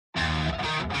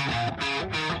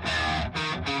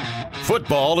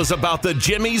Football is about the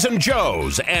Jimmies and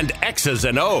Joes and X's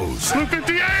and O's. Blue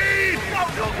 58!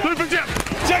 Blue 58!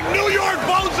 Check New York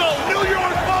Bozo! New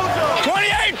York Bozo!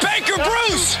 28, Baker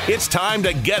Bruce! It's time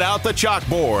to get out the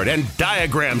chalkboard and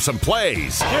diagram some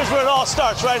plays. Here's where it all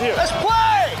starts, right here. Let's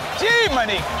play!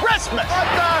 Jiminy Christmas!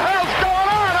 What the hell's going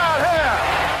on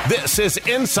out here? This is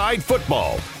Inside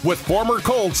Football with former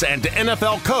Colts and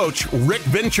NFL coach Rick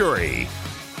Venturi.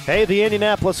 Hey, the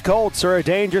Indianapolis Colts are a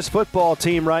dangerous football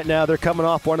team right now. They're coming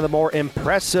off one of the more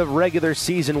impressive regular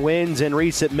season wins in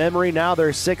recent memory. Now they're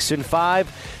 6-5,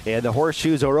 and the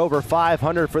Horseshoes are over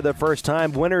 500 for the first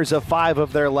time, winners of 5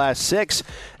 of their last 6,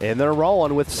 and they're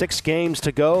rolling with 6 games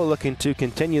to go, looking to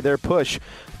continue their push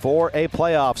for a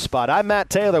playoff spot. I'm Matt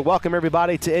Taylor. Welcome,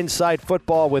 everybody, to Inside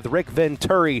Football with Rick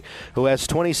Venturi, who has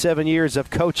 27 years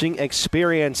of coaching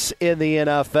experience in the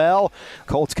NFL.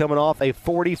 Colts coming off a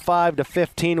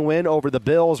 45-15 win over the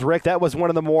Bills. Rick, that was one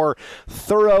of the more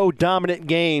thorough, dominant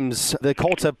games the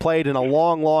Colts have played in a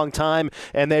long, long time,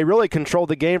 and they really controlled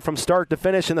the game from start to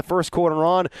finish in the first quarter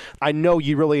on. I know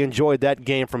you really enjoyed that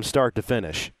game from start to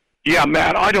finish. Yeah,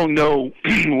 Matt, I don't know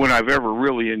when I've ever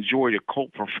really enjoyed a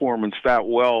Colt performance that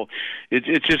well.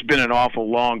 It's just been an awful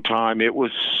long time. It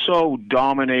was so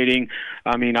dominating.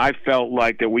 I mean, I felt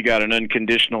like that we got an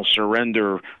unconditional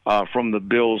surrender from the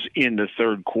Bills in the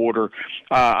third quarter.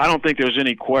 I don't think there's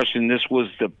any question this was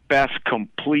the best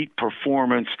complete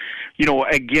performance,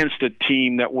 against a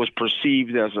team that was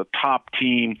perceived as a top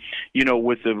team,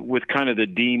 with kind of the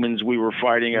demons we were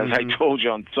fighting. As I told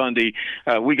you on Sunday,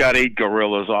 we got 8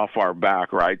 gorillas off our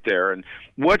back right there. And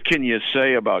what can you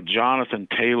say about Jonathan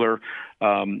Taylor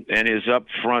and his up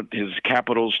front, his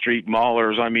Capitol Street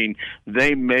Maulers? I mean,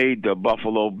 they made the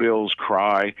Buffalo Bills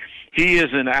cry. He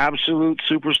is an absolute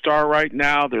superstar right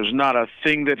now. There's not a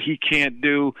thing that he can't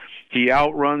do. He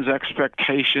outruns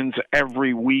expectations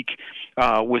every week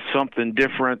with something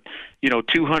different.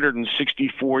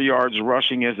 264 yards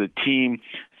rushing as a team,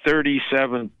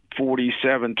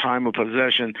 47 time of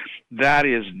possession. That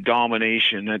is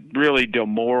domination. It really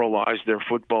demoralized their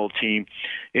football team.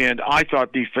 And I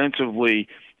thought defensively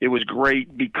it was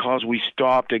great because we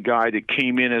stopped a guy that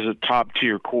came in as a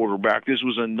top-tier quarterback. This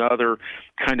was another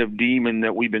kind of demon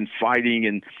that we've been fighting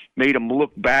and made him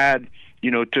look bad.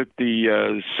 Took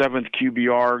the 7th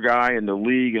QBR guy in the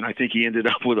league, and I think he ended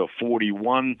up with a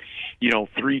 41,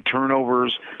 3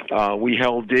 turnovers. We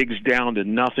held Diggs down to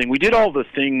nothing. We did all the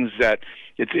things that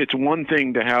it's one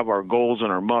thing to have our goals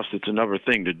and our musts. It's another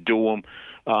thing to do them.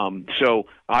 So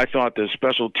I thought the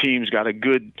special teams got a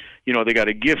good, they got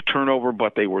a gift turnover,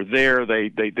 but they were there.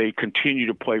 They continue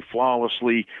to play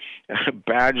flawlessly.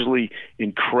 Badgley,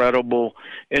 incredible.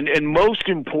 And most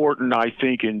important, I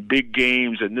think, in big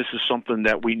games, and this is something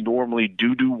that we normally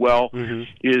do well,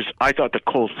 is I thought the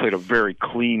Colts played a very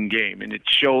clean game, and it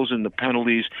shows in the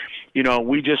penalties.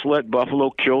 We just let Buffalo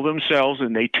kill themselves,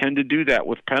 and they tend to do that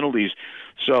with penalties.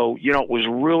 So, it was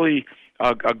really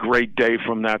a great day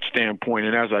from that standpoint.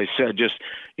 And as I said, just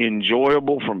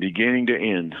enjoyable from beginning to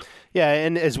end. Yeah,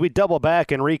 and as we double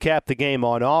back and recap the game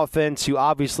on offense, you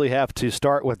obviously have to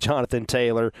start with Jonathan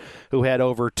Taylor, who had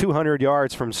over 200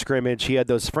 yards from scrimmage. He had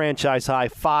those franchise-high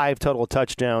 5 total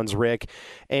touchdowns, Rick.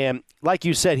 And like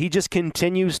you said, he just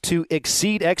continues to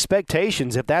exceed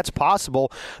expectations. If that's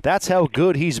possible, that's how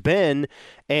good he's been.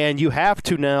 And you have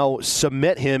to now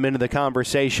submit him into the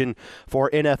conversation for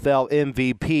NFL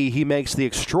MVP. He makes the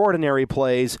extraordinary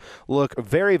plays look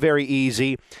very, very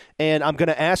easy. And I'm going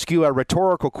to ask you a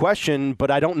rhetorical question, but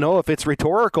I don't know if it's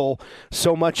rhetorical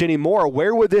so much anymore.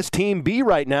 Where would this team be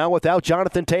right now without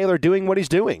Jonathan Taylor doing what he's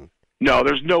doing? No,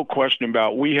 there's no question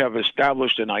about it. We have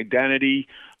established an identity.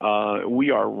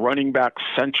 We are running back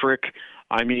centric.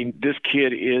 I mean, this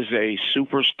kid is a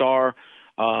superstar.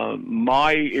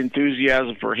 My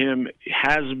enthusiasm for him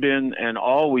has been and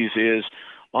always is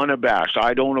unabashed.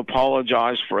 I don't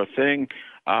apologize for a thing.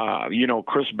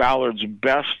 Chris Ballard's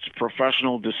best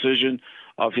professional decision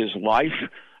of his life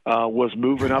was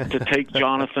moving up to take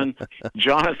Jonathan.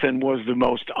 Jonathan was the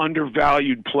most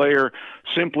undervalued player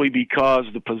simply because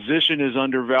the position is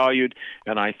undervalued,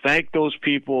 and I thank those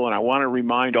people, and I want to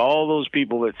remind all those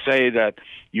people that say that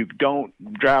you don't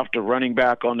draft a running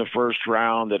back on the first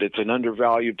round, that it's an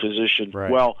undervalued position.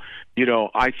 Right. Well,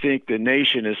 I think the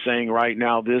nation is saying right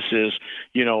now this is,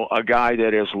 a guy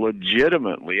that is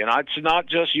legitimately, and it's not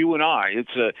just you and I,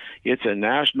 it's a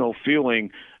national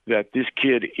feeling that this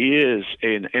kid is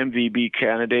an MVP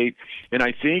candidate. And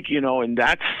I think, in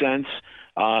that sense,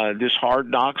 this Hard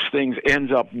Knocks thing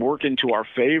ends up working to our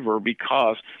favor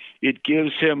because it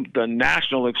gives him the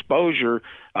national exposure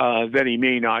that he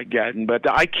may not get. But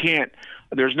I can't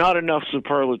there's not enough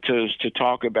superlatives to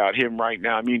talk about him right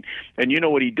now. I mean, and you know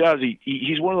what he does?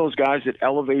 He's one of those guys that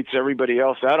elevates everybody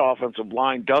else. That offensive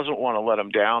line doesn't want to let him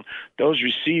down. Those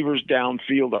receivers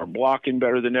downfield are blocking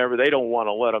better than ever. They don't want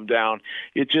to let him down.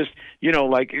 It just,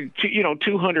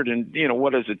 200 and,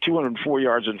 204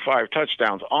 yards and 5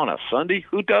 touchdowns on a Sunday?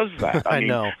 Who does that? I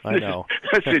know.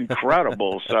 That's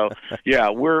incredible. So, yeah,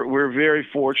 we're very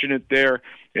fortunate there,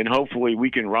 and hopefully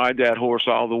we can ride that horse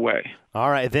all the way. All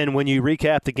right, then when you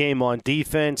recap the game on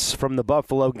defense from the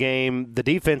Buffalo game, the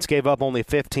defense gave up only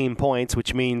 15 points,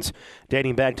 which means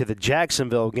dating back to the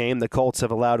Jacksonville game, the Colts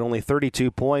have allowed only 32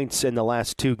 points in the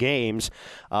last 2 games.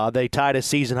 They tied a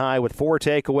season high with 4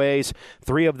 takeaways,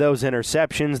 3 of those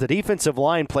interceptions. The defensive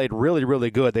line played really,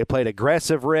 really good. They played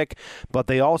aggressive, Rick, but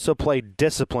they also played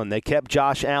disciplined. They kept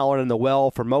Josh Allen in the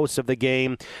well for most of the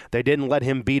game. They didn't let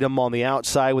him beat him on the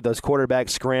outside with those quarterback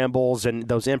scrambles and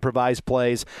those improvised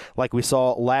plays like we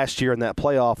saw last year in that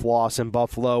playoff loss in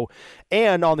Buffalo.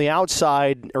 And on the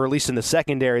outside, or at least in the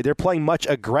secondary, they're playing much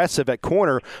aggressive at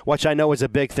corner, which I know is a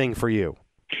big thing for you.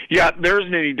 Yeah, there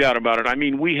isn't any doubt about it. I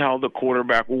mean, we held the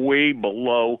quarterback way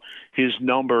below his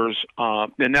numbers,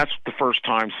 and that's the first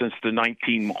time since the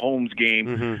 19 Mahomes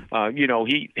game. Mm-hmm.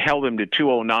 He held him to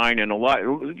 209, and a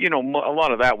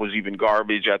lot of that was even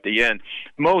garbage at the end.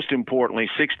 Most importantly,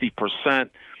 60%,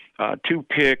 2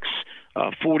 picks,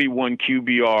 41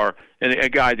 QBR, and a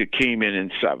guy that came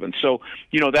in 7. So,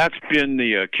 that's been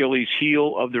the Achilles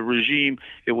heel of the regime.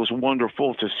 It was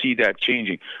wonderful to see that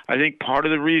changing. I think part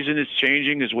of the reason it's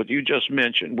changing is what you just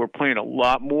mentioned. We're playing a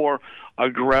lot more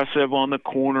aggressive on the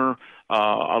corner,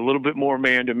 a little bit more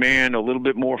man-to-man, a little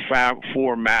bit more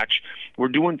 4 match. We're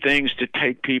doing things to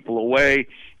take people away.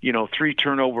 3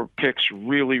 turnover picks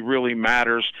really, really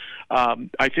matters.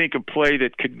 I think a play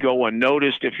that could go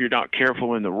unnoticed if you're not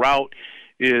careful in the route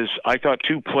is I thought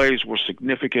 2 plays were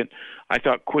significant. I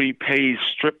thought Kwity Paye's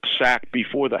strip sack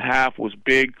before the half was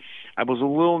big. I was a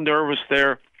little nervous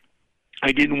there.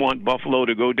 I didn't want Buffalo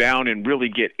to go down and really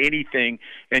get anything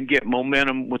and get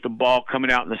momentum with the ball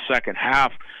coming out in the second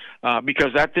half.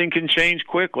 Because that thing can change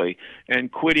quickly.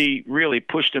 And Kwity really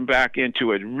pushed him back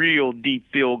into a real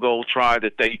deep field goal try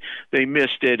that they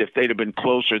missed it. If they'd have been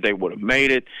closer, they would have made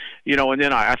it. And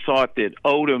then I thought that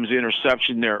Odom's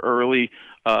interception there early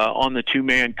on the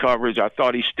 2-man coverage, I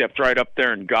thought he stepped right up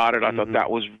there and got it. I thought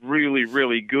that was really,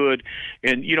 really good.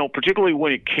 And, particularly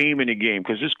when it came in a game,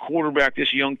 because this quarterback,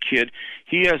 this young kid,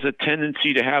 he has a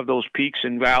tendency to have those peaks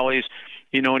and valleys.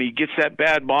 And he gets that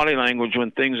bad body language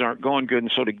when things aren't going good.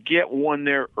 And so to get one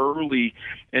there early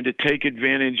and to take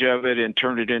advantage of it and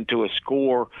turn it into a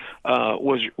score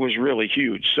was really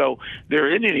huge. So there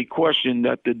isn't any question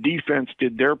that the defense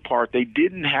did their part. They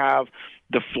didn't have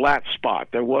the flat spot.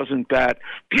 There wasn't that,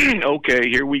 okay,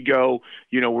 here we go,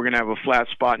 we're going to have a flat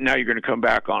spot, now you're going to come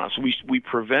back on us. We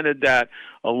prevented that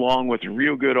along with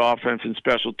real good offense and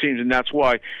special teams, and that's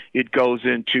why it goes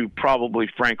into probably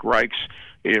Frank Reich's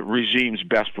regime's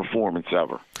best performance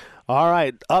ever. All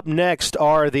right, up next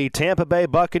are the Tampa Bay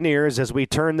Buccaneers as we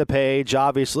turn the page.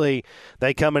 Obviously,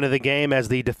 they come into the game as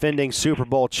the defending Super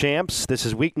Bowl champs. This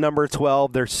is week number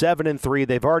 12. They're 7-3.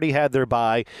 They've already had their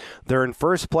bye. They're in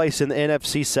first place in the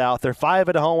NFC South. They're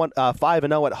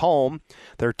 5-0 at home.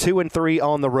 They're 2-3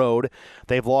 on the road.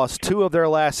 They've lost 2 of their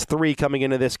last 3 coming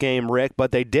into this game, Rick,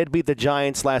 but they did beat the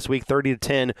Giants last week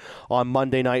 30-10 on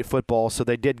Monday Night Football, so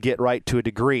they did get right to a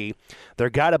degree. They're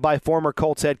guided by former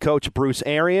Colts head coach Bruce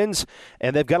Arians,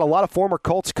 and they've got a lot of former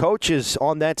Colts coaches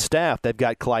on that staff. They've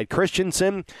got Clyde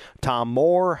Christensen, Tom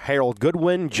Moore, Harold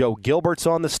Goodwin, Joe Gilbert's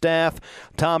on the staff.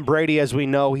 Tom Brady, as we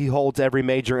know, he holds every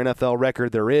major NFL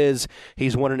record there is.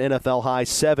 He's won an NFL high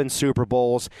 7 Super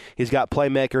Bowls. He's got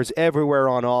playmakers everywhere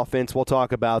on offense. We'll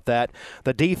talk about that.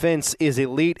 The defense is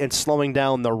elite in slowing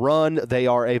down the run. They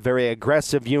are a very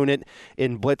aggressive unit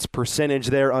in blitz percentage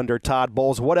there under Todd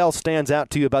Bowles. What else stands out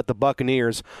to you about the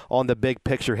Buccaneers on the big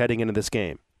picture heading into this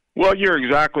game? Well, you're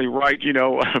exactly right.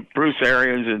 Bruce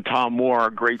Arians and Tom Moore are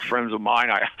great friends of mine.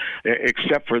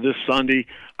 Except for this Sunday,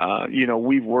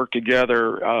 we've worked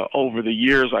together over the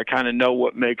years. I kind of know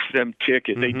what makes them tick.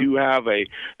 Mm-hmm.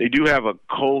 They do have a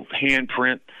Colt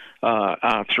handprint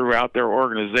throughout their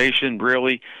organization,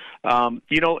 really. And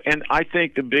I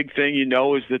think the big thing,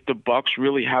 is that the Bucs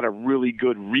really had a really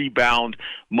good rebound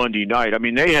Monday night. I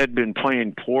mean, they had been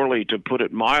playing poorly, to put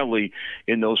it mildly,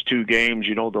 in those 2 games.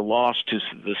 The loss to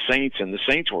the Saints, and the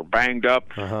Saints were banged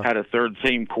up, had a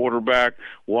third-team quarterback.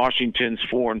 Washington's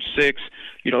 4-6.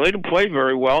 They didn't play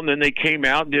very well, and then they came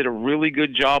out and did a really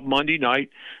good job Monday night.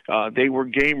 They were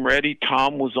game ready.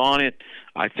 Tom was on it.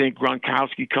 I think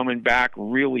Gronkowski coming back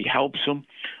really helps them.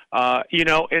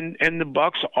 And the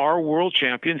Bucks are world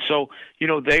champions, so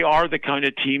they are the kind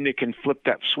of team that can flip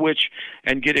that switch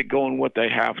and get it going what they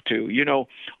have to.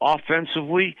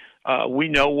 Offensively, we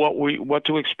know what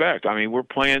to expect. I mean, we're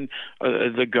playing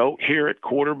the GOAT here at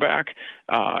quarterback.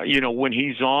 When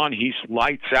he's on, he's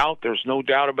lights out. There's no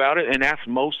doubt about it, and that's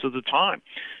most of the time.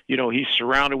 He's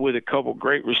surrounded with a couple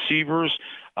great receivers.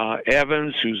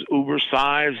 Evans, who's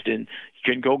uber-sized and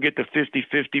can go get the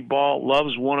 50-50 ball,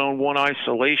 loves one-on-one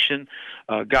isolation.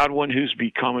 Godwin, who's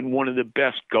becoming one of the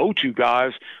best go-to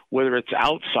guys, whether it's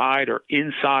outside or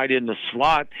inside in the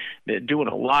slot. They're doing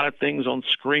a lot of things on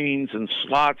screens and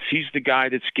slots. He's the guy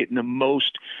that's getting the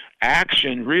most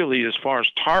action, really, as far as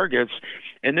targets.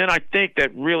 And then I think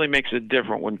that really makes it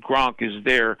different when Gronk is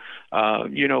there.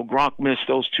 Gronk missed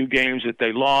those 2 games that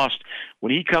they lost.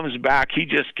 When he comes back, he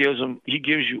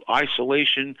gives you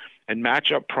isolation and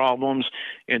matchup problems,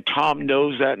 and Tom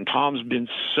knows that, and Tom's been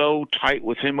so tight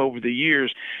with him over the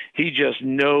years. He just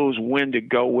knows when to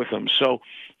go with him. So,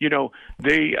 they're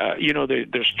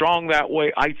strong that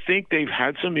way. I think they've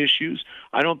had some issues.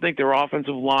 I don't think their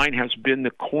offensive line has been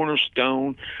the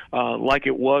cornerstone like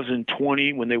it was in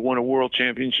 20 when they won a world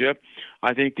championship.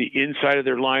 I think the inside of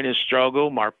their line has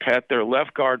struggled. Marpet, their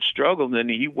left guard, struggled, and then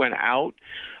he went out.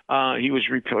 He was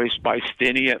replaced by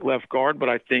Stinney at left guard, but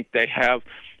I think they have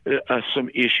some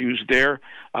issues there.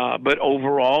 But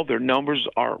overall, their numbers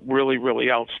are really, really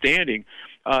outstanding.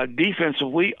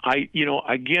 Defensively,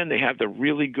 again, they have the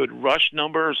really good rush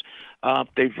numbers.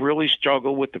 They've really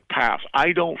struggled with the pass.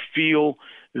 I don't feel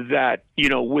that,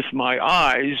 with my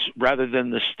eyes rather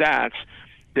than the stats,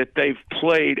 that they've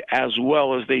played as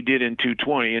well as they did in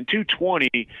 220. In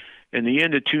 220, in the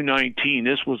end of 2019,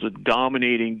 this was a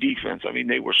dominating defense. I mean,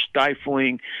 they were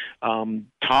stifling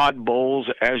Todd Bowles,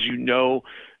 as you know.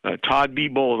 Todd B.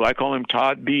 Bowles, I call him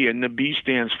Todd B, and the B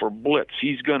stands for blitz.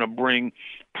 He's going to bring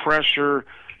pressure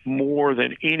more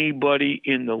than anybody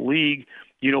in the league.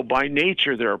 By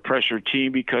nature, they're a pressure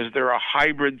team because they're a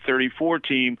hybrid 34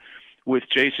 team with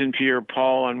Jason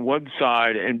Pierre-Paul on one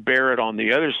side and Barrett on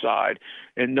the other side.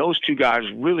 And those 2 guys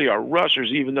really are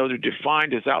rushers, even though they're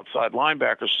defined as outside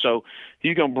linebackers. So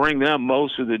he's going to bring them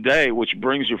most of the day, which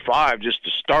brings you 5 just to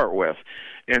start with.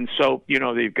 And so,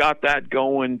 they've got that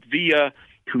going. Villa,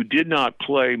 who did not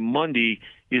play Monday,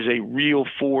 is a real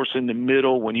force in the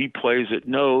middle when he plays at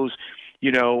nose.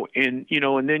 And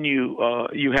then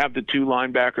you have the 2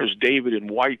 linebackers, David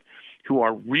and White, who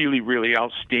are really, really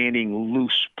outstanding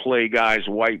loose play guys,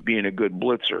 White being a good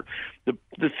blitzer.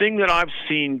 The thing that I've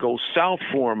seen go south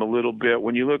for them a little bit,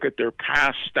 when you look at their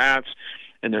pass stats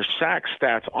and their sack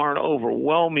stats aren't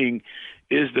overwhelming,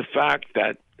 is the fact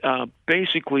that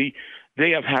basically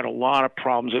they have had a lot of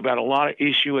problems. They've had a lot of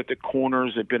issue at the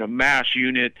corners. They've been a mash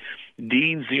unit.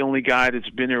 Dean's the only guy that's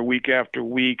been there week after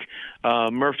week.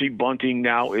 Murphy Bunting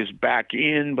now is back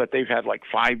in, but they've had like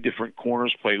 5 different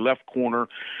corners play left corner.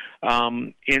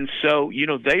 And so,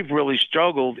 they've really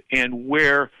struggled, and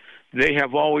where they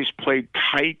have always played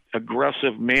tight,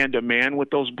 aggressive man-to-man with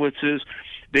those blitzes,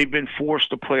 they've been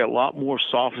forced to play a lot more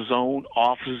soft zone,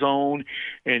 off zone,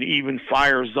 and even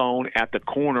fire zone at the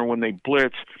corner when they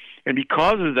blitz. And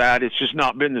because of that, it's just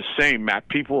not been the same, Matt.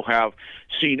 People have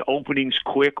seen openings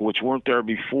quick, which weren't there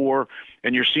before,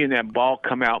 and you're seeing that ball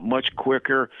come out much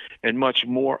quicker and much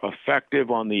more effective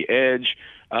on the edge.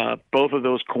 Both of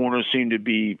those corners seem to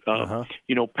be,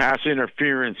 pass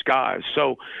interference guys.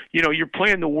 So, you're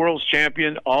playing the world's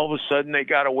champion. All of a sudden, they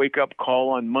got a wake-up call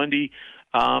on Monday.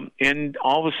 And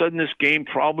all of a sudden, this game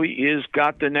probably is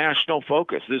got the national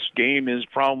focus. This game is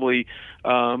probably,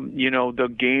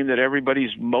 the game that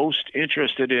everybody's most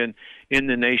interested in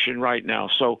the nation right now.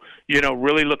 So,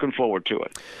 really looking forward to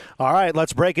it. All right,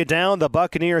 let's break it down. The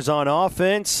Buccaneers on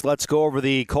offense. Let's go over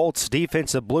the Colts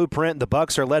defensive blueprint. The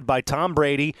Bucs are led by Tom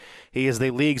Brady. He is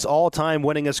the league's all-time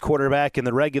winningest quarterback in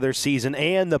the regular season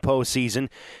and the postseason.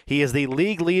 He is the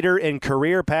league leader in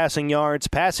career passing yards,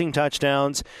 passing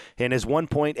touchdowns, and his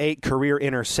 1.8 career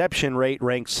interception rate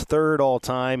ranks 3rd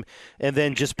all-time. And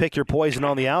then just pick your poison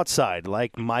on the outside,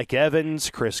 like Mike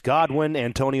Evans, Chris Godwin,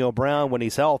 Antonio Brown when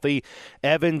he's healthy.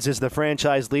 Evans is the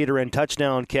franchise leader in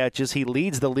touchdown catches. He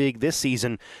leads the league this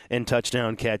season in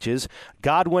touchdown catches.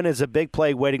 Godwin is a big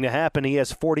play waiting to happen. He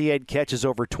has 48 catches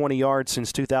over 20 yards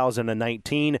since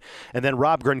 2019. And then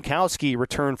Rob Gronkowski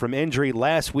returned from injury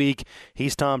last week.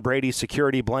 He's Tom Brady's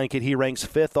security blanket. He ranks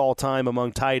 5th all-time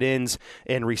among tight ends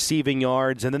in receiving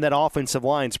yards. And then that offensive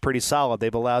line's pretty solid.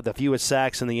 They've allowed the fewest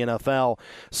sacks in the NFL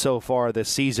so far this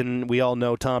season. We all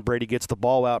know Tom Brady gets the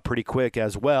ball out pretty quick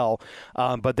as well.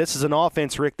 But this is an an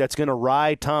offense, Rick, that's going to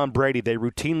ride Tom Brady. They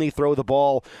routinely throw the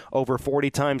ball over 40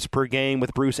 times per game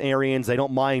with Bruce Arians. They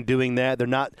don't mind doing that. They're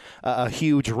not a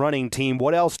huge running team.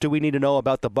 What else do we need to know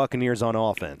about the Buccaneers on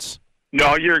offense?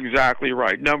 No, you're exactly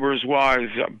right. Numbers-wise,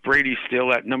 Brady's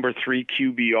still at number 3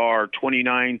 QBR,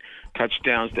 29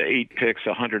 touchdowns to 8 picks,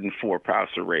 104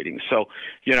 passer rating. So,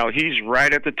 he's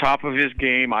right at the top of his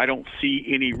game. I don't see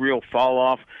any real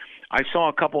fall-off. I saw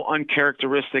a couple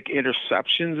uncharacteristic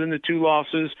interceptions in the 2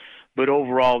 losses, but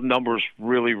overall numbers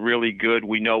really, really good.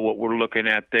 We know what we're looking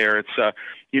at there. It's,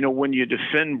 when you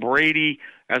defend Brady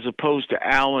as opposed to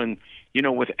Allen,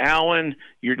 with Allen,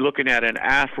 you're looking at an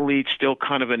athlete, still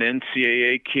kind of an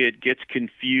NCAA kid, gets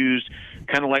confused,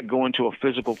 kind of like going to a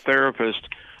physical therapist.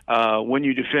 When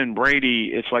you defend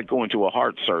Brady, it's like going to a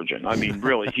heart surgeon. I mean,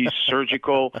 really, he's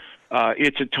surgical.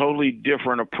 It's a totally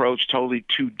different approach, totally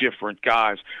 2 different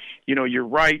guys. You're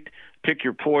right, pick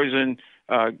your poison.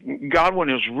 Godwin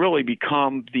has really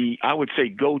become the, I would say,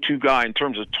 go-to guy in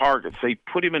terms of targets. They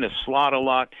put him in a slot a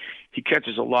lot. He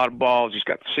catches a lot of balls. He's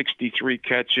got 63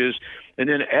 catches. And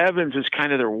then Evans is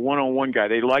kind of their one-on-one guy.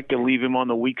 They like to leave him on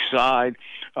the weak side,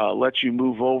 let you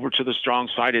move over to the strong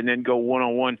side, and then go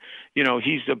one-on-one.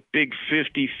 He's a big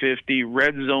 50-50,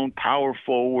 red zone power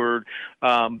forward,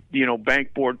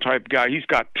 bank board type guy. He's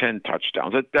got 10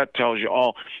 touchdowns. That tells you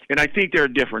all. And I think they're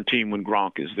a different team when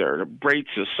Gronk is there. Brate's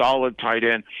a solid tight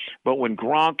end, but when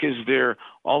Gronk is there,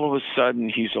 all of a sudden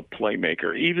he's a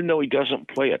playmaker. Even though he doesn't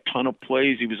play a ton of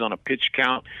plays, he was on a pitch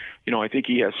count. I think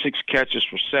he has 6 catches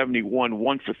for 71,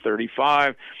 1 for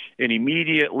 35, and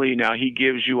immediately now he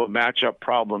gives you a matchup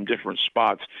problem, different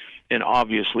spots, and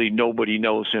obviously nobody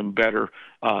knows him better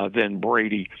than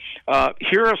Brady.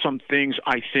 Here are some things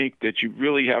I think that you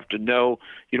really have to know,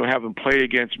 having played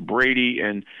against Brady,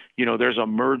 and, there's a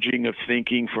merging of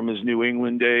thinking from his New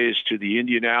England days to the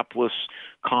Indianapolis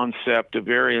concept of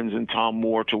Arians and Tom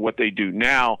Moore to what they do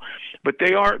now. But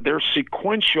they're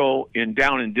sequential in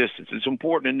down and distance. It's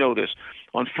important to know this.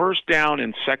 On first down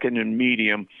and second and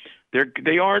medium,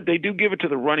 they do give it to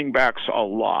the running backs a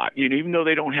lot. Even though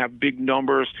they don't have big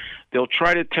numbers, they'll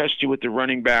try to test you with the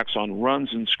running backs on runs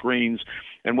and screens.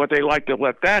 And what they like to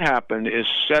let that happen is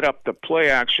set up the play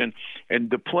action,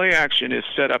 and the play action is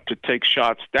set up to take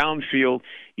shots downfield,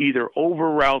 either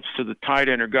over routes to the tight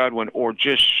end or Godwin, or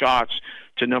just shots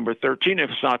to number 13.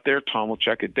 If it's not there, Tom will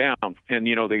check it down. And,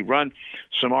 they run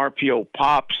some RPO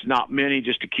pops, not many,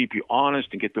 just to keep you honest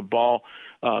and get the ball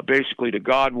basically to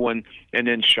Godwin, and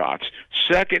then shots.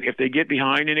 Second, if they get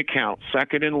behind in a count,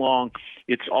 second and long,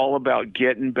 it's all about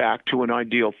getting back to an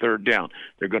ideal third down.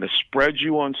 They're going to spread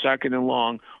you on second and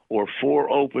long or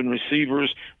 4 open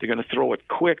receivers. They're going to throw it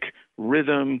quick,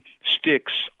 rhythm,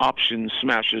 sticks, options,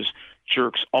 smashes,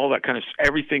 jerks, all that kind of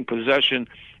everything possession.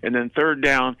 And then third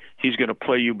down, he's going to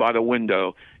play you by the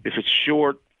window. If it's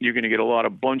short, you're going to get a lot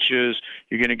of bunches.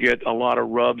 You're going to get a lot of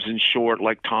rubs and short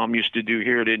like Tom used to do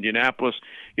here at Indianapolis.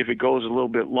 If it goes a little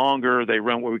bit longer, they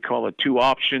run what we call a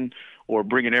 2-option, or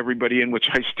bringing everybody in, which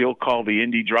I still call the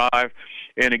Indy drive.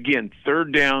 And again,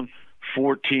 third down,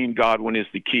 14, Godwin is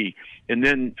the key. And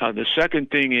then the second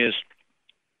thing is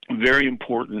very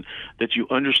important that you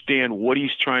understand what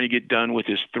he's trying to get done with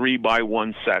his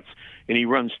 3-by-1 sets. And he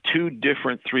runs 2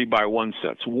 different 3-by-1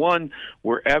 sets. One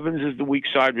where Evans is the weak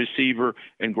side receiver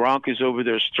and Gronk is over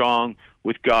there strong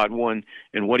with Godwin.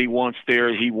 And what he wants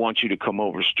there, he wants you to come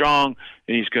over strong,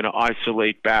 and he's going to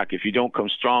isolate back. If you don't come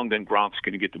strong, then Gronk's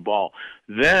going to get the ball.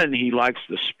 Then he likes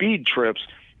the speed trips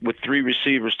with 3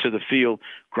 receivers to the field,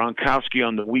 Gronkowski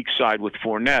on the weak side with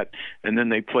Fournette, and then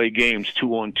they play games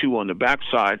 2-on-2 on the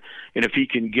backside. And if he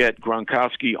can get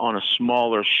Gronkowski on a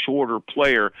smaller, shorter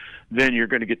player, then you're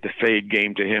going to get the fade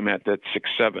game to him at that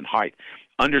 6'7" height.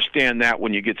 Understand that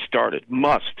when you get started.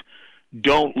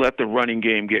 Don't let the running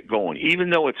game get going. Even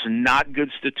though it's not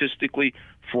good statistically,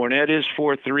 Fournette is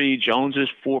 4.3, Jones is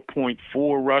 4.4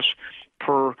 rush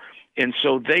per. And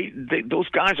so those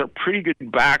guys are pretty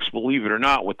good backs, believe it or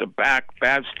not, with the bad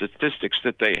statistics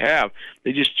that they have.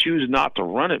 They just choose not to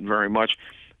run it very much.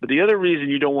 But the other reason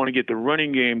you don't want to get the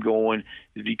running game going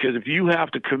is because if you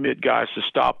have to commit guys to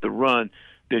stop the run,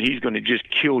 then he's going to just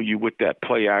kill you with that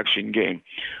play-action game.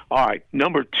 All right,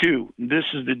 number 2, this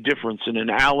is the difference. And in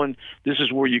Allen, this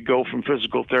is where you go from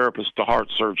physical therapist to heart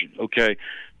surgeon, okay?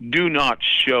 Do not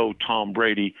show Tom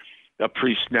Brady a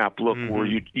pre-snap look where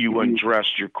you undress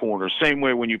your corner. Same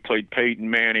way when you played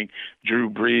Peyton Manning, Drew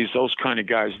Brees, those kind of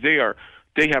guys.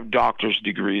 They have doctor's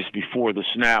degrees before the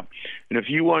snap. And if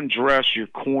you undress your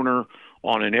corner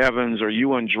on an Evans or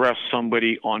you undress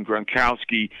somebody on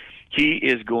Gronkowski, he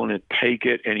is going to take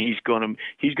it, and he's going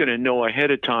to know ahead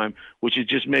of time, which it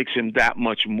just makes him that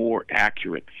much more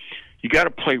accurate. You got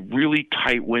to play really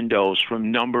tight windows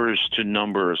from numbers to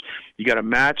numbers. You got to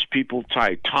match people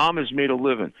tight. Tom has made a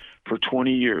living for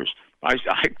 20 years. I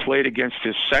played against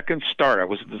his second start. I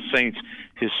was at the Saints.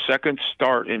 His second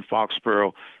start in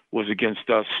Foxborough was against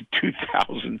us in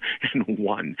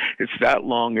 2001. It's that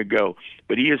long ago.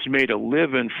 But he has made a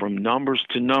living from numbers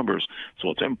to numbers. So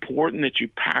it's important that you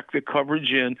pack the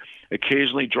coverage in,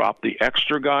 occasionally drop the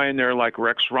extra guy in there like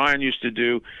Rex Ryan used to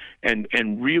do, and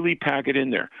really pack it in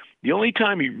there. The only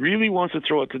time he really wants to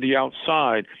throw it to the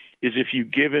outside is if you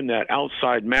give him that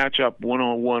outside matchup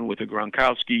one-on-one with a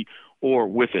Gronkowski or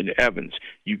with an Evans.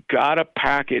 You got to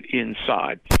pack it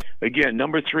inside. Again,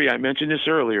 number 3, I mentioned this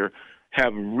earlier,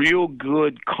 have real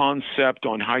good concept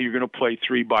on how you're going to play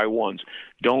 3-by-1s.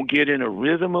 Don't get in a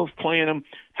rhythm of playing them.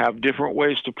 Have different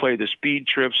ways to play the speed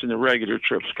trips and the regular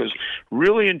trips, because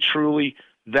really and truly,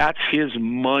 that's his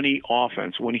money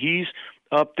offense. When he's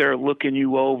up there looking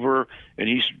you over and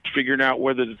he's figuring out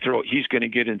whether to throw it, he's going to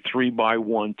get in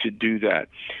 3-by-1 to do that.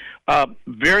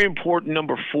 Very important,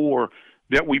 number 4,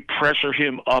 that we pressure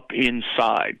him up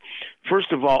inside.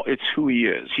 First of all, it's who he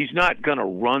is. He's not going to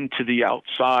run to the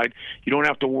outside. You don't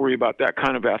have to worry about that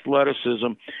kind of athleticism.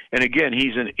 And again,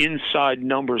 he's an inside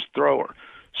numbers thrower.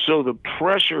 So the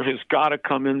pressure has got to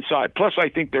come inside. Plus, I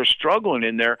think they're struggling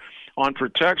in there on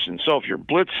protection. So if you're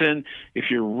blitzing,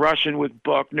 if you're rushing with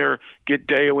Buckner, get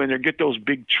Deo in there, get those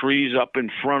big trees up in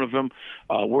front of him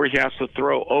where he has to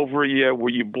throw over you,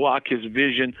 where you block his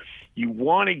vision. You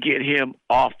want to get him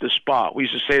off the spot. We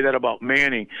used to say that about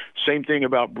Manning. Same thing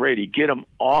about Brady. Get him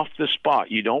off the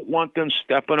spot. You don't want them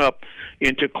stepping up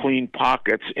into clean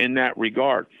pockets in that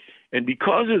regard. And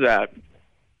because of that,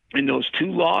 in those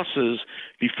 2 losses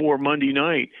before Monday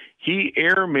night, he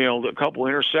airmailed a couple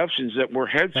interceptions that were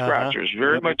head scratchers,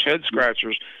 very much head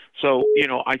scratchers. So,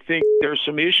 I think there's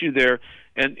some issue there.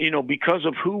 And, because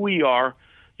of who we are,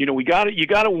 you got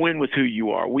to win with who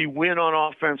you are. We win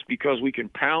on offense because we can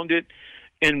pound it,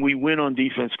 and we win on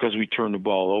defense because we turn the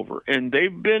ball over. And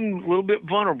they've been a little bit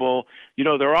vulnerable.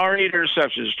 There are 8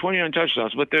 interceptions, 29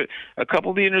 touchdowns, but a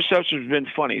couple of the interceptions have been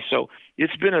funny. So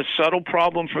it's been a subtle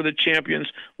problem for the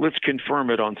champions. Let's confirm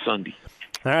it on Sunday.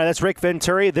 All right, that's Rick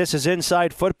Venturi. This is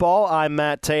Inside Football. I'm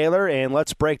Matt Taylor, and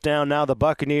let's break down now the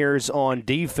Buccaneers on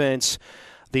defense.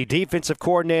 The defensive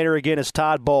coordinator, again, is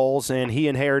Todd Bowles, and he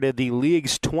inherited the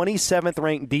league's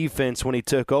 27th-ranked defense when he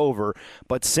took over.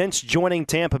 But since joining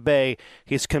Tampa Bay,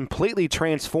 he's completely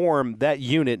transformed that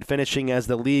unit, finishing as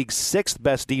the league's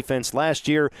 6th-best defense last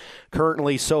year.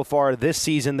 Currently, so far this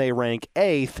season, they rank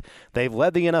 8th. They've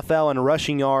led the NFL in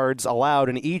rushing yards allowed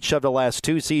in each of the last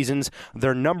 2 seasons.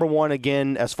 They're number 1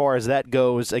 again as far as that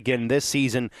goes, again this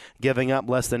season, giving up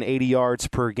less than 80 yards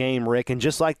per game, Rick. And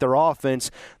just like their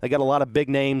offense, they got a lot of big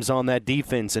names on that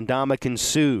defense. Ndamukong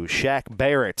Suh, Shaq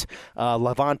Barrett,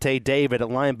 Levante David at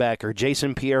linebacker,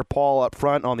 Jason Pierre-Paul up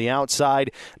front on the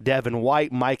outside, Devin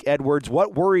White, Mike Edwards.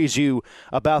 What worries you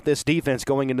about this defense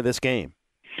going into this game?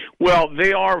 Well,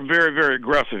 they are very, very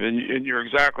aggressive, and you're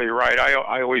exactly right.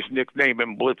 I always nickname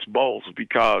him Blitz Bowles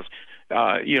because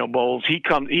Bowles, he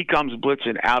comes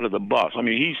blitzing out of the bus. I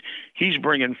mean, he's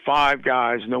bringing 5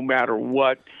 guys no matter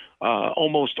what.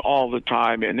 Almost all the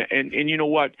time, and you know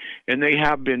what? And they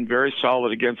have been very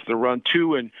solid against the run,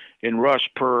 2 in rush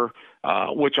per,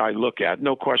 which I look at,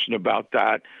 no question about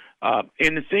that.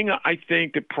 And the thing I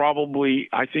think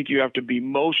you have to be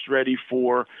most ready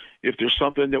for, if there's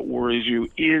something that worries you,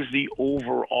 is the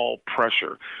overall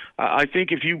pressure. I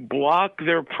think if you block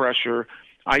their pressure,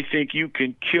 I think you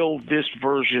can kill this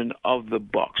version of the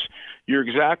Bucs. You're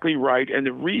exactly right, and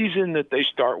the reason that they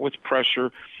start with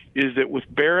pressure is that with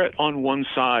Barrett on one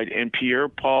side and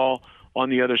Pierre-Paul on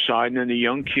the other side, and then the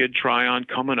young kid Tryon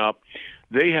coming up,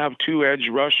 they have 2 edge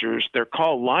rushers. They're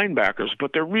called linebackers,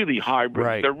 but they're really hybrid.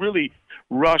 Right. They're really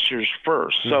rushers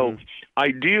first. Mm-hmm. So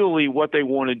ideally what they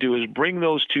want to do is bring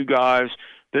those 2 guys.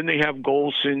 Then they have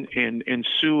Golson and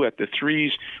Suh at the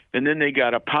 3s, and then they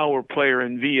got a power player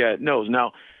in Villa at nose.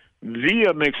 Now,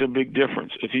 Villa makes a big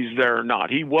difference if he's there or not.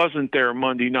 He wasn't there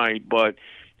Monday night, but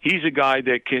he's a guy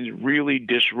that can really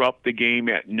disrupt the game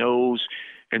at nose.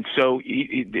 And so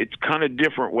it's kind of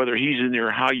different whether he's in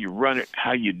there, how you run it,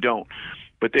 how you don't.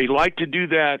 But they like to do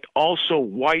that. Also,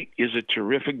 White is a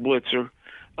terrific blitzer.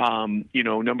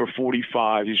 Number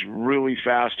 45. He's really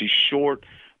fast. He's short,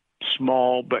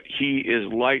 small, but he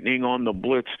is lightning on the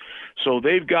blitz. So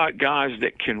they've got guys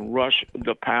that can rush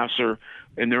the passer,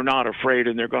 and they're not afraid,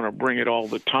 and they're going to bring it all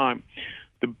the time.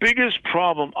 The biggest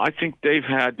problem I think they've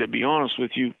had, to be honest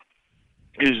with you,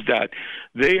 is that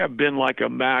they have been like a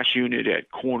mash unit at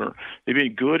corner. They've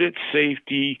been good at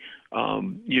safety,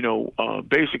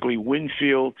 Basically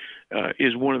Winfield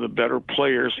is one of the better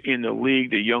players in the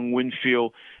league. The young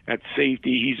Winfield at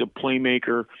safety, he's a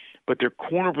playmaker, but their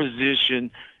corner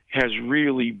position has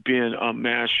really been a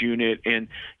mass unit. And,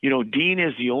 Dean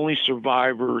is the only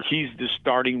survivor. He's the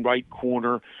starting right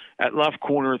corner. At left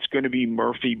corner, it's going to be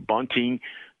Murphy Bunting.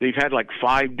 They've had like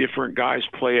 5 different guys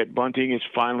play at Bunting. It's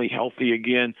finally healthy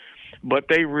again. But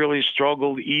they really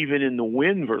struggled even in the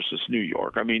win versus New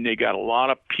York. I mean, they got a lot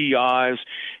of PIs.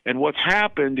 And what's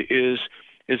happened is,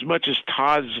 as much as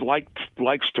Todd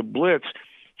likes to blitz,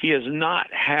 he has not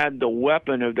had the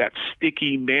weapon of that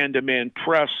sticky man-to-man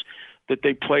press that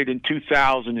they played in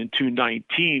 2000 and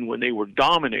 2019 when they were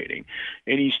dominating.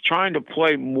 And he's trying to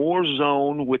play more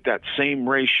zone with that same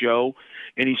ratio,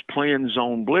 and he's playing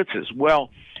zone blitzes. Well,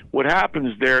 what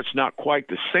happens there, it's not quite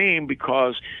the same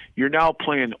because you're now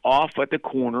playing off at the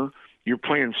corner, you're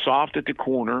playing soft at the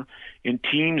corner, and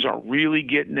teams are really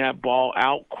getting that ball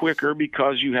out quicker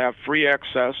because you have free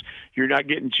access. You're not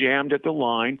getting jammed at the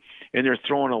line, and they're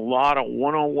throwing a lot of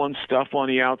one-on-one stuff on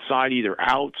the outside, either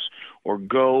outs or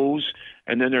goes,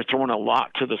 and then they're throwing a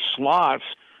lot to the slots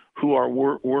who are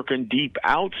working deep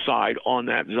outside on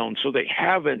that zone. So they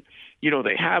haven't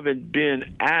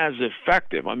been as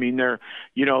effective. I mean,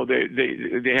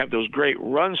 they have those great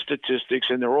run statistics,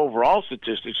 and their overall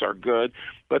statistics are good,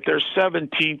 but they're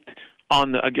 17th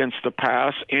against the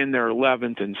pass, and they're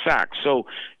 11th in sacks. So,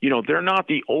 they're not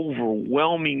the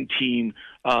overwhelming team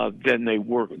than they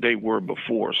were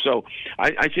before. So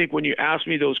I think when you ask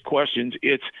me those questions,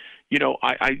 it's,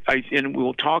 and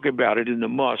we'll talk about it in the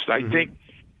must. I think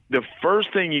the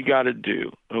first thing you got to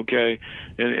do, okay,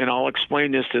 and I'll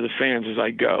explain this to the fans as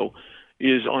I go,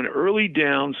 is on early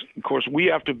downs, of course, we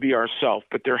have to be ourselves,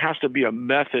 but there has to be a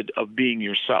method of being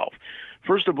yourself.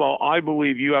 First of all, I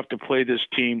believe you have to play this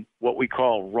team what we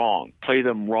call wrong, play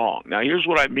them wrong. Now, here's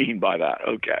what I mean by that,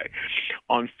 okay.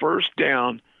 On first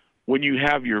down, when you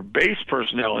have your base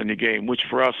personnel in the game, which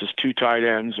for us is 2 tight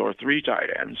ends or 3 tight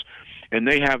ends, and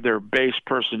they have their base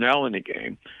personnel in the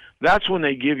game, that's when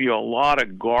they give you a lot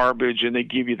of garbage and they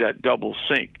give you that double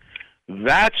sync.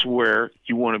 That's where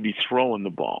you want to be throwing the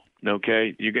ball,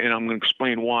 okay? And I'm going to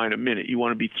explain why in a minute. You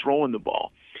want to be throwing the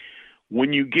ball.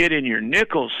 When you get in your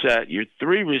nickel set, your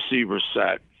 3 receiver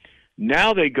set,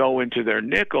 now they go into their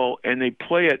nickel and they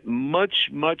play it much,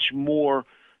 much more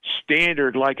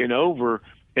standard like an over,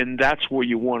 and that's where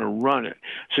you want to run it.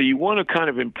 So you want to kind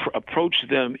of approach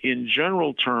them in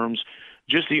general terms,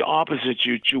 just the opposite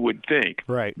you would think.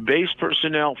 Right. Base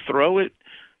personnel, throw it.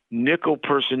 Nickel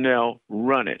personnel,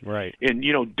 run it. Right. And,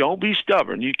 don't be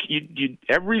stubborn. You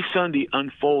every Sunday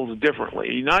unfolds differently.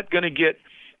 You're not going to get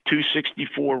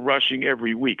 264 rushing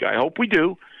every week. I hope we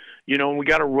do. And we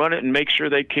got to run it and make sure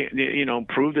they can,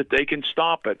 prove that they can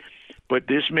stop it. But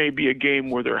this may be a game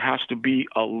where there has to be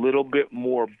a little bit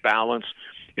more balance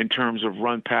in terms of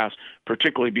run pass,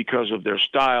 particularly because of their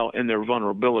style and their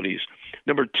vulnerabilities.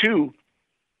 Number 2,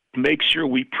 make sure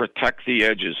we protect the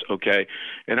edges, okay?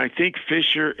 And I think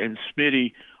Fisher and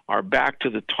Smitty are back to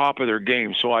the top of their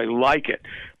game, so I like it.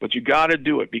 But you got to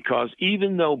do it because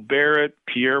even though Barrett,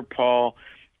 Pierre-Paul,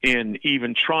 and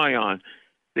even Tryon,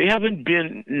 they haven't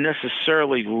been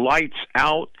necessarily lights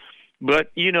out,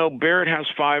 but, Barrett has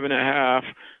 5.5,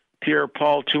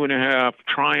 Pierre-Paul 2.5,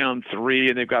 Tryon 3,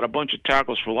 and they've got a bunch of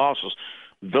tackles for losses.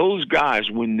 Those guys,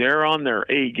 when they're on their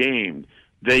A game,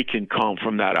 they can come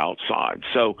from that outside.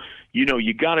 So,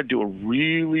 you got to do a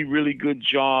really, really good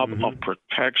job of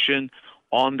protection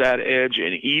on that edge.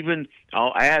 And even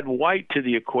I'll add White to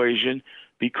the equation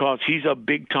because he's a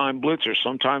big-time blitzer,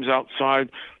 sometimes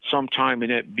outside, sometime in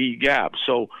that B gap.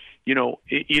 So,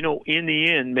 in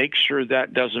the end, make sure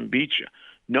that doesn't beat you.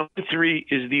 Number 3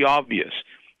 is the obvious.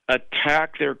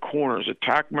 Attack their corners.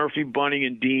 Attack Murphy, Bunting,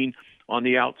 and Dean on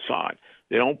the outside.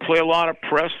 They don't play a lot of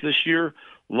press this year,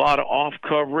 a lot of off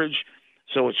coverage,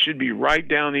 so it should be right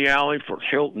down the alley for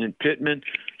Hilton and Pittman.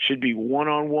 Should be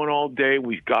one-on-one all day.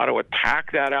 We've got to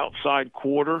attack that outside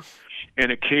quarter,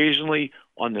 and occasionally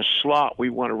on the slot, we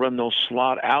want to run those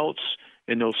slot outs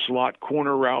and those slot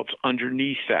corner routes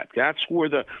underneath that. That's where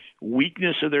the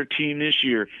weakness of their team this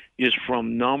year is,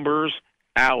 from numbers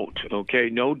out, okay?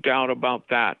 No doubt about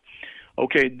that.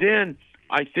 Okay, then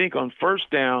I think on first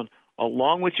down,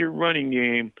 along with your running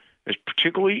game, is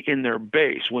particularly in their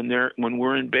base, when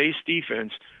we're in base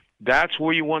defense, that's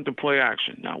where you want to play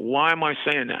action. Now, why am I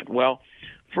saying that? Well,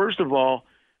 first of all,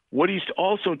 what he's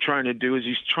also trying to do is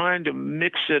he's trying to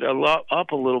mix it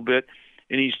up a little bit,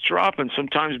 and he's dropping.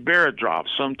 Sometimes Barrett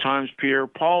drops, sometimes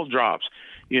Pierre-Paul drops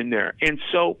in there. And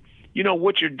so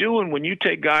what you're doing when you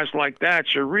take guys like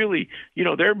that, you're really,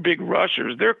 they're big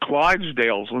rushers. They're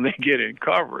Clydesdales when they get in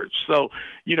coverage. So,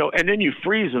 and then you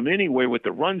freeze them anyway with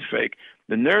the run fake.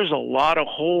 Then there's a lot of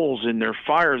holes in their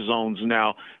fire zones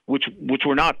now, which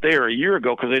were not there a year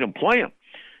ago because they didn't play them.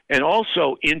 And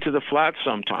also into the flat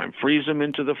sometime. Freeze them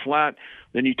into the flat.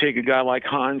 Then you take a guy like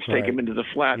Hines, take him into the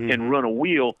flat and run a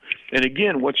wheel. And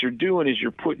again, what you're doing is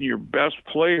you're putting your best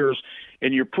players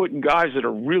and you're putting guys that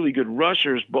are really good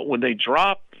rushers, but when they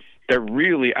drop, they're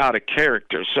really out of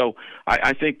character. So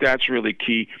I think that's really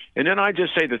key. And then I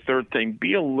just say the third thing,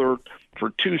 be alert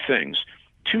for two things.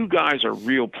 Two guys are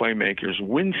real playmakers.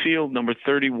 Winfield, number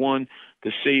 31,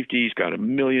 the safety, he's got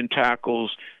 1 million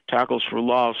tackles for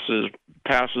losses,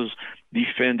 passes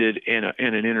defended, and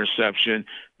an interception.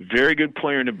 Very good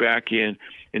player in the back end.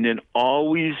 And then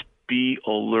always be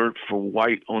alert for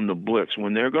White on the blitz.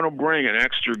 When they're going to bring an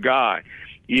extra guy,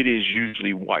 it is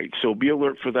usually White. So be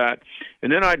alert for that.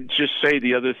 And then I'd just say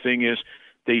the other thing is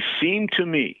they seem to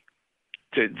me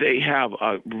that they have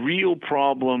a real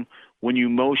problem when you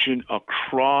motion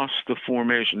across the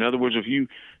formation. In other words, if you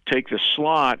take the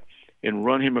slot and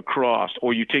run him across,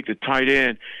 or you take the tight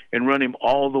end and run him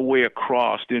all the way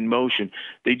across in motion.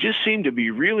 They just seem to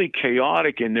be really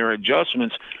chaotic in their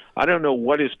adjustments. I don't know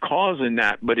what is causing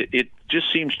that, but it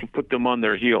just seems to put them on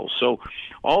their heels. So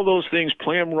all those things,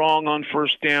 play them wrong on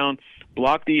first down,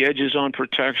 block the edges on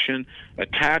protection,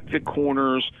 attack the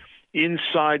corners,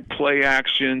 inside play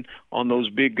action on those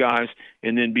big guys,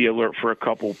 and then be alert for a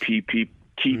couple key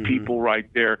people right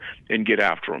there and get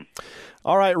after them.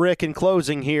 All right, Rick, in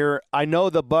closing here, I know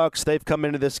the Bucs, they've come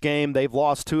into this game, they've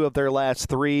lost 2 of their last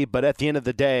 3, but at the end of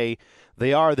the day,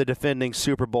 they are the defending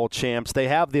Super Bowl champs. They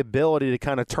have the ability to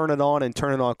kind of turn it on and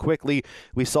turn it on quickly.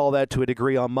 We saw that to a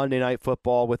degree on Monday Night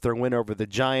Football with their win over the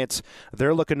Giants.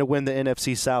 They're looking to win the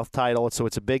NFC South title, so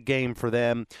it's a big game for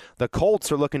them. The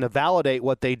Colts are looking to validate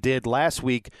what they did last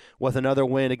week with another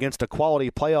win against a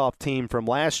quality playoff team from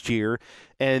last year.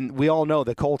 And we all know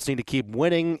the Colts need to keep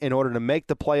winning in order to make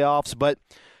the playoffs, but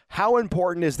how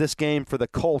important is this game for the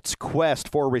Colts' quest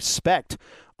for respect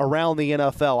around the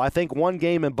NFL? I think one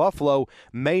game in Buffalo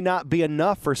may not be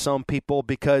enough for some people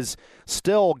because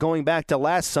still, going back to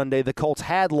last Sunday, the Colts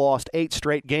had lost 8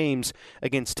 straight games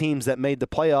against teams that made the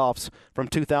playoffs from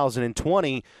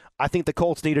 2020. I think the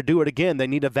Colts need to do it again. They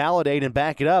need to validate and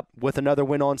back it up with another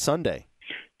win on Sunday.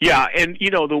 Yeah, and,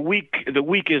 the week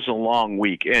is a long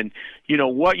week. And,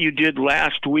 what you did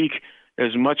last week,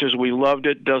 as much as we loved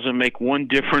it, doesn't make one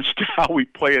difference to how we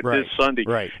play it this Sunday.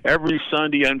 Right. Every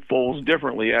Sunday unfolds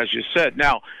differently, as you said.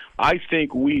 Now, I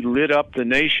think we lit up the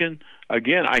nation.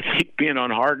 Again, I think being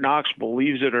on Hard Knocks,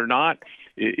 believes it or not,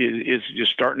 is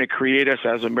just starting to create us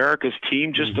as America's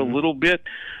team just a little bit.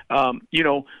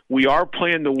 We are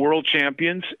playing the world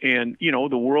champions, and,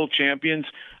 the world champions,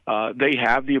 they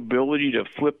have the ability to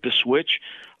flip the switch.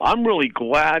 I'm really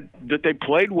glad that they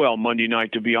played well Monday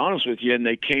night, to be honest with you, and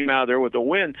they came out there with a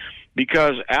win,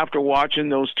 because after watching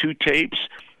those 2 tapes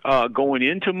going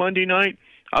into Monday night,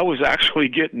 I was actually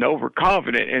getting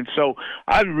overconfident. And so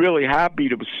I'm really happy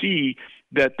to see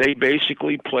that they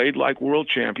basically played like world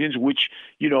champions, which,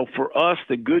 for us,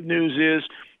 the good news is,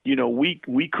 we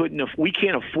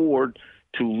can't afford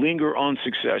to linger on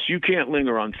success. You can't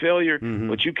linger on failure,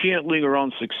 but you can't linger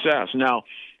on success. Now,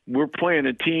 we're playing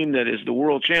a team that is the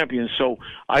world champion, so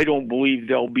I don't believe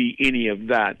there'll be any of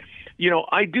that.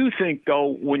 I do think,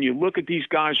 though, when you look at these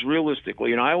guys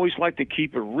realistically, and I always like to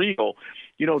keep it real,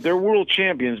 they're world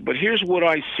champions, but here's what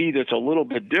I see that's a little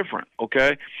bit different,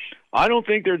 okay? I don't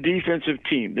think they're a defensive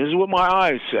team. This is what my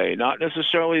eyes say, not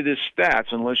necessarily the stats,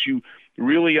 unless you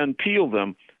really unpeel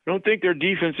them. I don't think their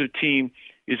defensive team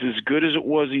is as good as it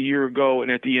was a year ago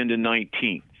and at the end of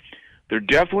 19. They're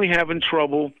definitely having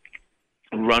trouble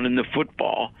running the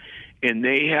football, and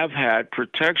they have had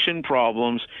protection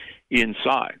problems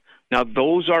inside. Now,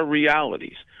 those are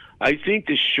realities. I think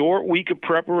the short week of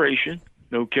preparation,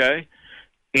 okay,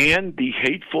 and the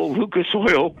hateful Lucas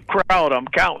Oil crowd I'm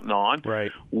counting on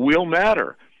will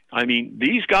matter. I mean,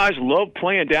 these guys love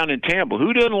playing down in Tampa.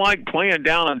 Who doesn't like playing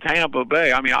down in Tampa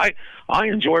Bay? I mean, I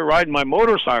enjoy riding my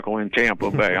motorcycle in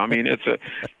Tampa Bay. I mean, it's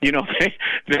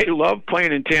they love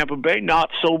playing in Tampa Bay, not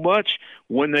so much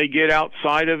when they get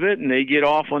outside of it and they get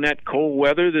off on that cold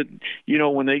weather that,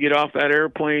 when they get off that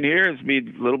airplane here, it's be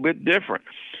a little bit different.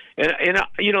 And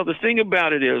the thing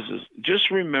about it is just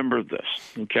remember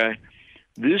this, okay?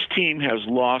 This team has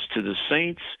lost to the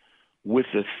Saints with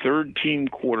the third-team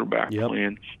quarterback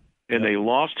plan, and they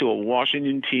lost to a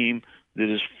Washington team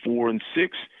that is 4-6,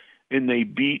 and they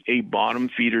beat a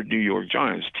bottom-feeder New York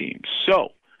Giants team.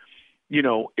 So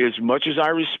as much as I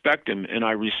respect him, and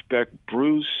I respect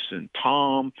Bruce and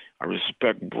Tom, I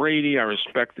respect Brady, I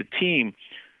respect the team,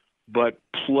 but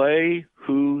play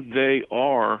who they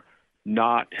are,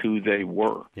 not who they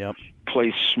were. Yep.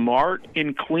 Play smart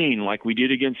and clean like we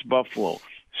did against Buffalo.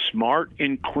 Smart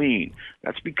and clean.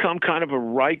 That's become kind of a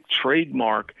Reich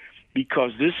trademark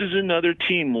because this is another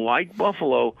team like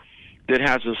Buffalo that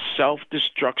has a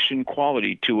self-destruction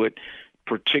quality to it,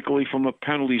 particularly from a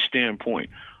penalty standpoint.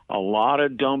 A lot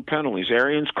of dumb penalties.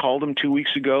 Arians called them 2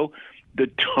 weeks ago the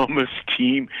dumbest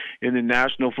team in the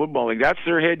National Football League. That's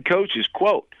their head coach's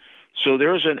quote. So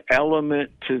there's an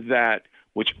element to that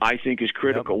which I think is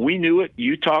critical. Yep. We knew it.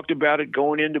 You talked about it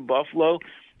going into Buffalo,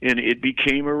 and it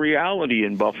became a reality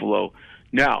in Buffalo.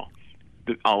 Now,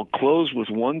 I'll close with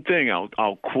one thing.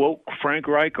 I'll quote Frank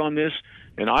Reich on this,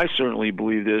 and I certainly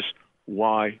believe this.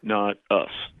 Why not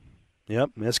us?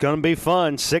 Yep, it's going to be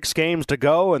fun. 6 games to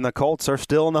go, and the Colts are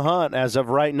still in the hunt. As of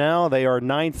right now, they are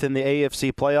 9th in the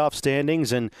AFC playoff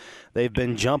standings, and they've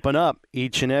been jumping up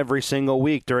each and every single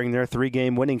week during their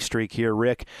 3-game winning streak here,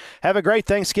 Rick. Have a great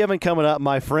Thanksgiving coming up,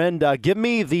 my friend. Give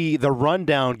me the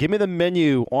rundown. Give me the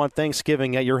menu on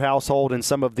Thanksgiving at your household and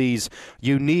some of these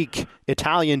unique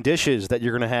Italian dishes that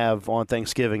you're going to have on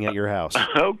Thanksgiving at your house.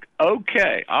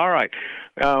 Okay, all right.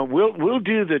 We'll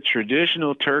do the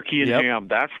traditional turkey and ham.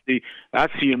 That's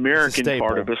the American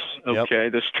part of us. Okay,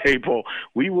 the staple.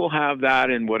 We will have that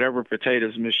in whatever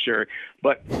potatoes, Miss Sherry.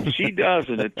 But she does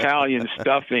an Italian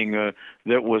stuffing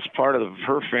that was part of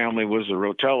her family was the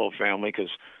Rotello family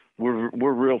because we're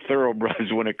real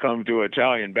thoroughbreds when it comes to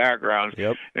Italian backgrounds.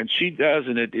 Yep. And she does,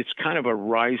 and it's kind of a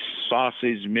rice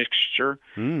sausage mixture.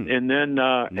 And then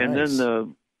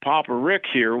the Papa Rick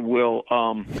here will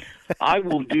I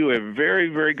will do a very,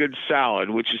 very good salad,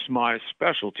 which is my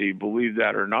specialty, believe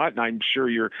that or not. And I'm sure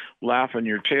you're laughing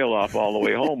your tail off all the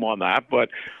way home on that. But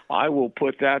I will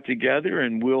put that together,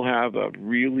 and we'll have a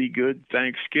really good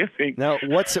Thanksgiving. Now,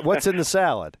 what's in the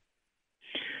salad?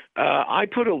 I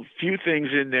put a few things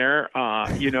in there. I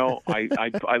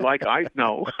like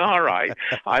all right.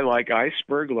 I like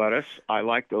iceberg lettuce. I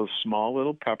like those small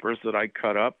little peppers that I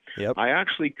cut up. Yep. I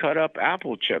actually cut up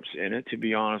apple chips in it, to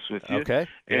be honest with you. Okay.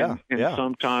 And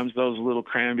sometimes those little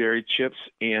cranberry chips.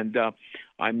 And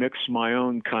I mix my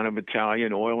own kind of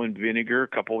Italian oil and vinegar, a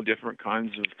couple of different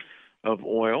kinds of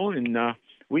oil, and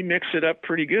we mix it up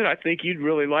pretty good. I think you'd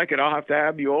really like it. I'll have to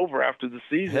have you over after the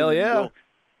season. Hell yeah.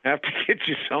 Have to get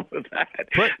you some of that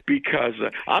because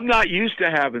I'm not used to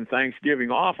having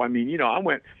Thanksgiving off. I mean, I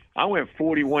went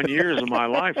 41 years of my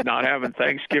life not having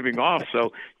Thanksgiving off,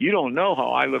 so you don't know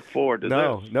how I look forward to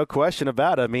this. No question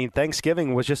about it. I mean,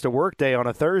 Thanksgiving was just a work day on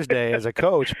a Thursday as a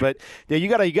coach, but you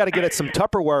got to get some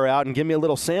Tupperware out and give me a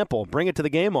little sample. Bring it to the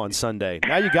game on Sunday.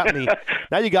 Now you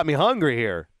got me hungry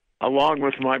here. Along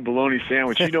with my bologna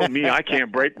sandwich. You know me, I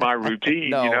can't break my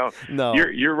routine. No.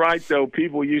 You're right, though.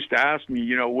 People used to ask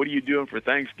me, what are you doing for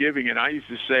Thanksgiving? And I used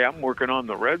to say, I'm working on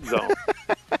the red zone.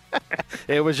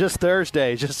 It was just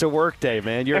Thursday, just a work day,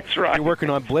 man. That's right. You're working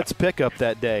on blitz pickup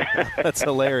that day. That's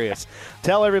hilarious.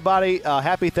 Tell everybody,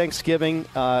 happy Thanksgiving.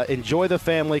 Enjoy the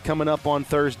family coming up on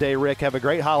Thursday, Rick. Have a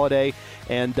great holiday.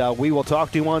 And we will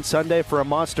talk to you on Sunday for a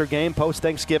monster game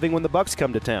post-Thanksgiving when the Bucs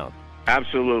come to town.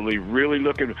 Absolutely.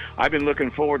 I've been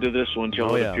looking forward to this one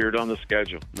until it appeared on the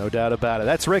schedule. No doubt about it.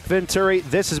 That's Rick Venturi.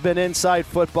 This has been Inside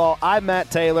Football. I'm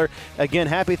Matt Taylor. Again,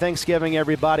 happy Thanksgiving,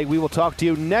 everybody. We will talk to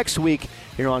you next week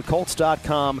here on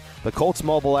Colts.com, the Colts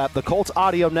mobile app, the Colts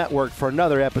audio network for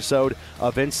another episode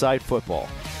of Inside Football.